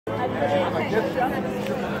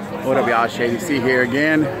What up, y'all? Shady C here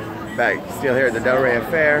again. Back, still here at the Delray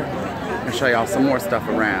Affair. I'm gonna show y'all some more stuff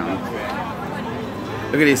around.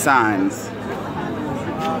 Look at these signs.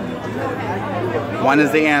 One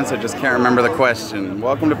is the answer, just can't remember the question.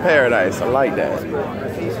 Welcome to paradise. I like that.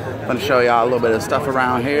 I'm gonna show y'all a little bit of stuff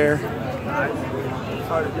around here.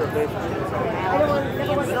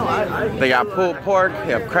 They got pulled pork,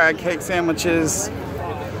 they have crab cake sandwiches,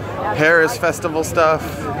 Paris festival stuff.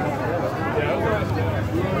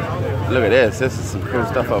 Look at this. This is some cool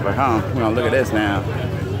stuff over, huh? We're gonna look at this now.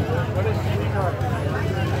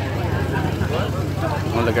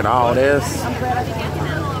 We'll look at all this.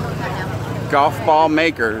 Golf ball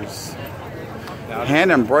makers.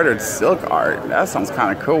 Hand embroidered silk art. That sounds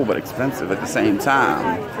kind of cool but expensive at the same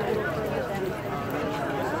time.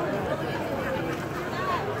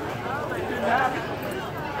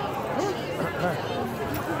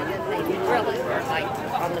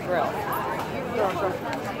 On the grill.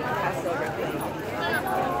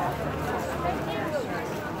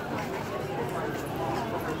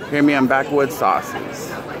 Premium backwoods sauces.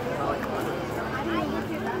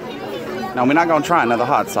 Now we're not gonna try another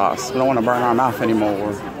hot sauce. We don't want to burn our mouth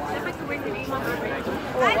anymore.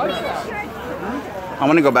 I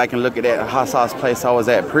want to go back and look at that hot sauce place I was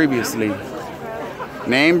at previously.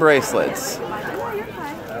 Name bracelets. I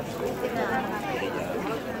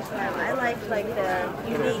like the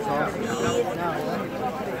unique beads.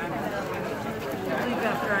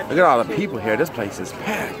 Look at all the people here. This place is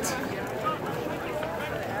packed.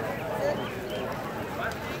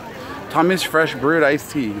 Tommy's fresh brewed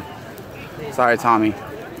iced tea. Sorry, Tommy.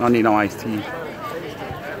 Don't need no iced tea.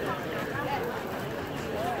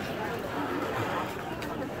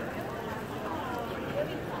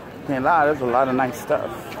 Can't lie, there's a lot of nice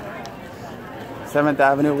stuff. 7th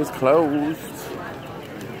Avenue was closed.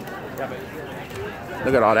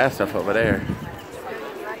 Look at all that stuff over there.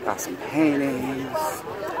 Got some paintings.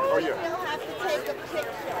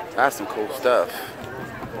 That's some cool stuff.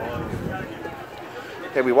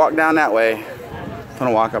 Okay, we walk down that way. I'm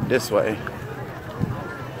gonna walk up this way.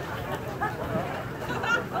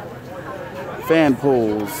 Fan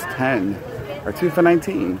pools, 10 or 2 for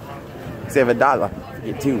 19. Save $1,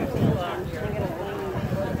 get 2.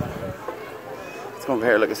 Let's go over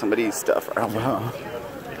here and look at some of these stuff.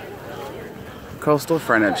 Coastal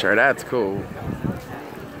furniture, that's cool.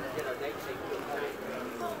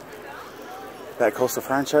 That coastal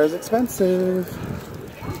furniture is expensive.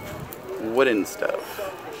 Wooden stuff.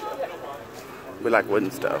 We like wooden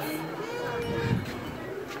stuff.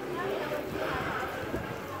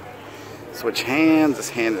 Switch hands. This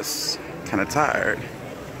hand is kind of tired.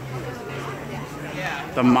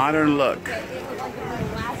 The modern look.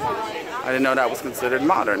 I didn't know that was considered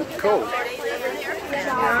modern. Cool.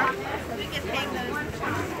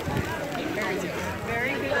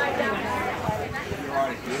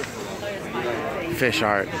 Fish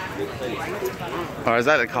art. Or is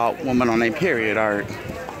that called woman on a period art?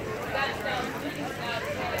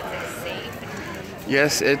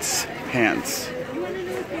 Yes, it's pants.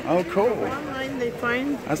 Oh, cool.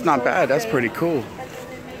 That's not bad. That's pretty cool.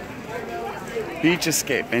 Beach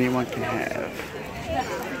escape anyone can have.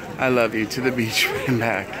 I love you. To the beach and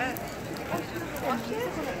back.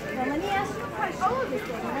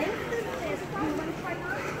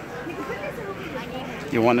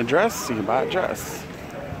 You want a dress? You can buy a dress.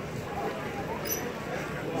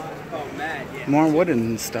 More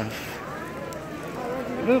wooden stuff.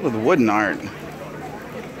 Look at the wooden art.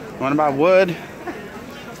 Want to buy wood?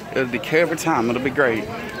 It'll decay over time. It'll be great.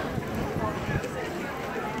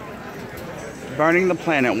 Burning the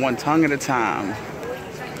planet one tongue at a time.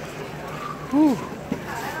 Whew.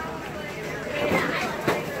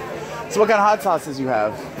 So what kind of hot sauces you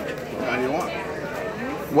have? What kind do you want?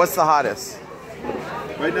 What's the hottest?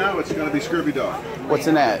 Right now it's going to be Scurvy Dog. What's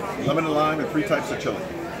in that? Lemon and lime and 3 types of chili.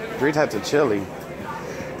 3 types of chili.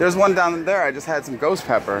 There's one down there. I just had some ghost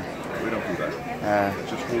pepper. We don't do that. It's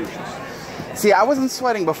just foolishness. See, I wasn't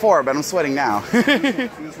sweating before, but I'm sweating now. See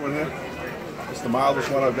this one here? It's the mildest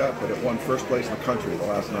one I've got, but it won first place in the country the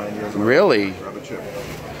last 9 years. Really? Grab a chip.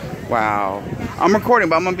 Wow. I'm recording,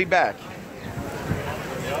 but I'm going to be back.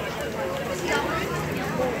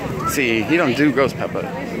 See, he don't do ghost pepper.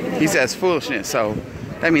 He says foolishness, so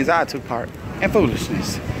that means I took part in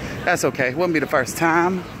foolishness. That's okay. Wouldn't be the first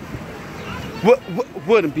time.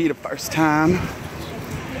 Wouldn't be the first time.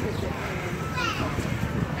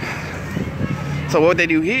 So what they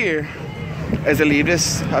do here is they leave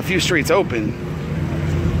this a few streets open,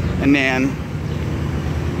 and then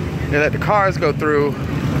they let the cars go through,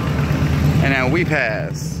 and then we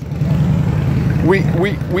pass. We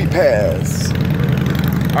pass.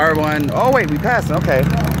 R1. Oh wait, we passed it. Okay.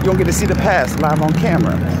 You don't get to see the pass live on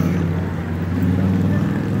camera.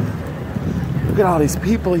 Look at all these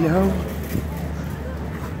people, yo.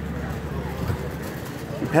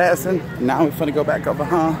 We passing. Now we're finna go back over,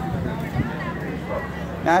 huh?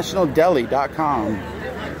 NationalDeli.com.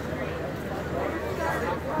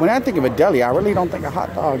 When I think of a deli, I really don't think of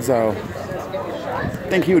hot dogs, though. I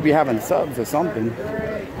think he would be having subs or something.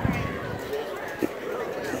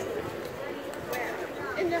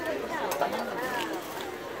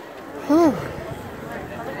 Whew.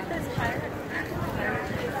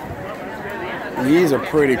 These are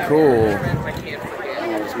pretty cool.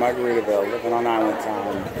 It's Margaritaville, living on island time.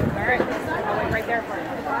 All right, I'll wait right there for you.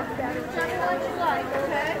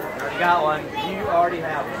 I got one. You already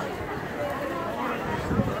have one.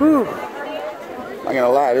 Whew. Not gonna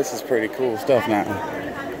lie, this is pretty cool stuff now.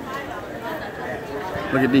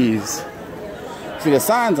 Look at these. See, the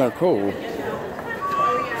signs are cool.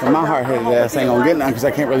 But my hard-headed ass ain't gonna get none because I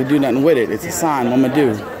can't really do nothing with it. It's a sign. What am I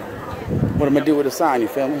do? What am I do with a sign? You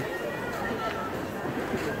feel me?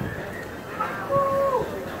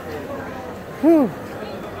 Whew.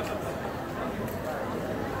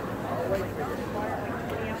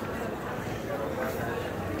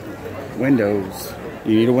 Windows.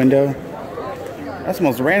 You need a window? That's the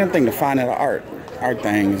most random thing to find at an art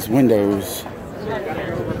things. Windows.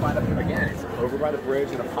 Again, it's over by the bridge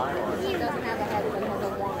and a pylon. He doesn't have a head, but has a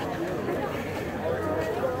wand.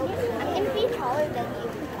 And be taller than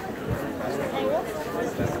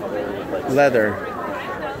you. Leather.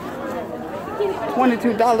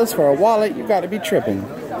 $22 for a wallet? You gotta be tripping.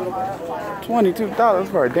 $22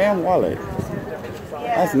 for a damn wallet.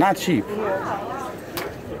 That's not cheap.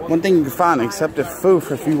 One thing you can find, except the food,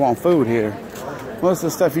 if you want food here, most of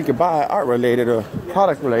the stuff you could buy, art related or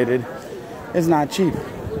product related, is not cheap.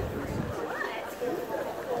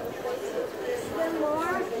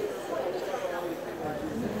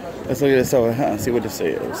 Let's look at this over here, see what this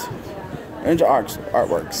is. There's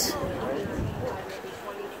artworks.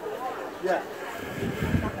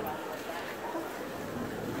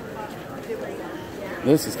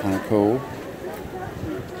 This is kind of cool.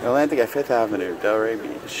 Atlantic at 5th Avenue, Delray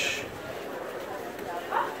Beach.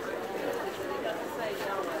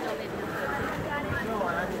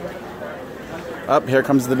 Up here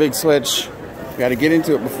comes the big switch. We got to get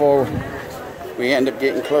into it before we end up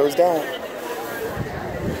getting closed out.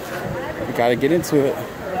 We got to get into it.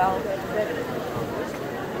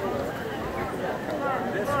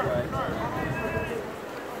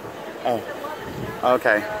 Oh,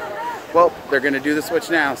 okay. Well, they're gonna do the switch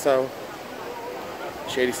now, so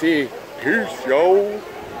Shady C. Peace, yo.